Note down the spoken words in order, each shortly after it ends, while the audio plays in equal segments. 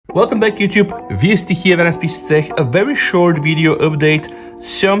Welcome back YouTube, VST here, NSP Tech. A very short video update.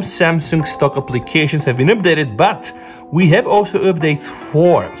 Some Samsung stock applications have been updated, but we have also updates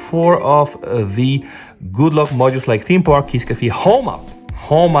for four of the Good Lock modules like Theme Park, Keys Cafe, Home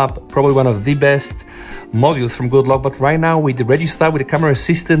Up, probably one of the best modules from Good Lock. But right now with the Registyle, with the camera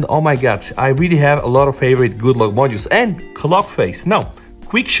assistant, oh my god, I really have a lot of favorite Good Lock modules. And Clock Face. Now,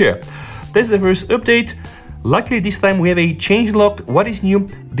 quick share. That's the first update. Luckily this time we have a change lock. What is new?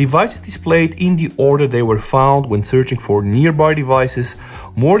 Devices displayed in the order they were found when searching for nearby devices.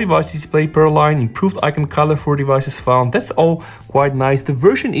 More devices displayed per line, improved icon color for devices found. That's all quite nice. The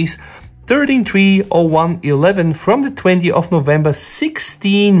version is 13.3.01.11 from the 20th of November,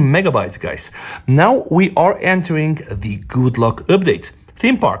 16 megabytes, guys. Now we are entering the Good Lock updates.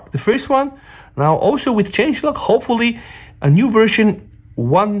 Theme Park, the first one. Now also with changelog, hopefully a new version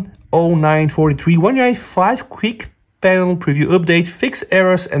 10943, One UI 5 quick panel preview update, fix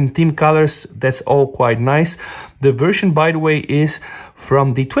errors and theme colors. That's all quite nice. The version, by the way, is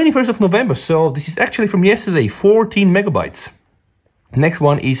from the 21st of November, so this is actually from yesterday, 14 megabytes. Next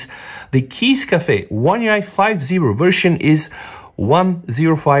one is the Keys Cafe One UI 5.0, version is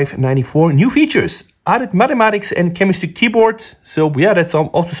 10594. New features, added mathematics and chemistry keyboard. So yeah, that's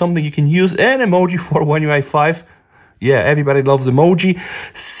also something you can use. And emoji for One UI 5. Yeah, everybody loves emoji.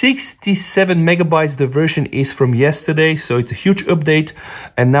 67 megabytes, the version is from yesterday, so it's a huge update.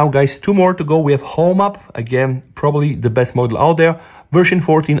 And now guys, two more to go. We have Home Up, again, probably the best model out there. Version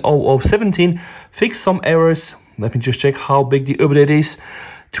 14.0017, fix some errors. Let me just check how big the update is.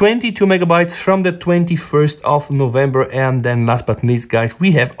 22 megabytes from the 21st of November. And then last but not least, guys,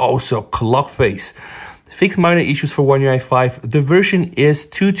 we have also Clock Face. Fix minor issues for One UI 5. The version is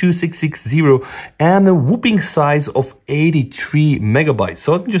 22660 and a whooping size of 83 megabytes.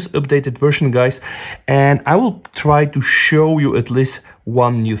 So let me just update that version, guys. And I will try to show you at least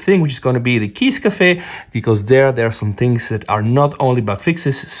one new thing, which is going to be the Keys Cafe, because there are some things that are not only bug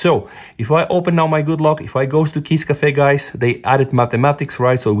fixes. So if I open now my Good Lock, if I go to Keys Cafe, guys, they added mathematics,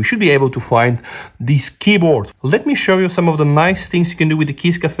 right? So we should be able to find this keyboard. Let me show you some of the nice things you can do with the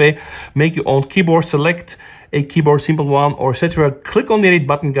Keys Cafe. Make your own keyboard, select a keyboard, simple one or etc. Click on the edit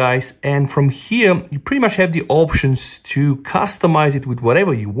button, guys, and from here you pretty much have the options to customize it with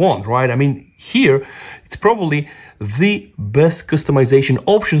whatever you want, right? I mean, here it's probably the best customization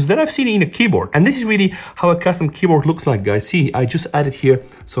options that I've seen in a keyboard. And this is really how a custom keyboard looks like, guys. See, I just added here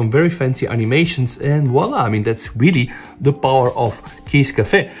some very fancy animations and voila, I mean, that's really the power of Keys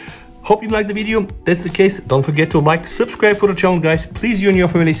Cafe. Hope you liked the video. That's the case, don't forget to like, subscribe to the channel, guys. Please, you and your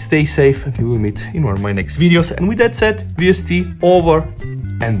family stay safe, and we will meet in one of my next videos. And with that said, VST over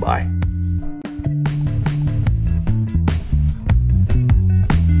and bye.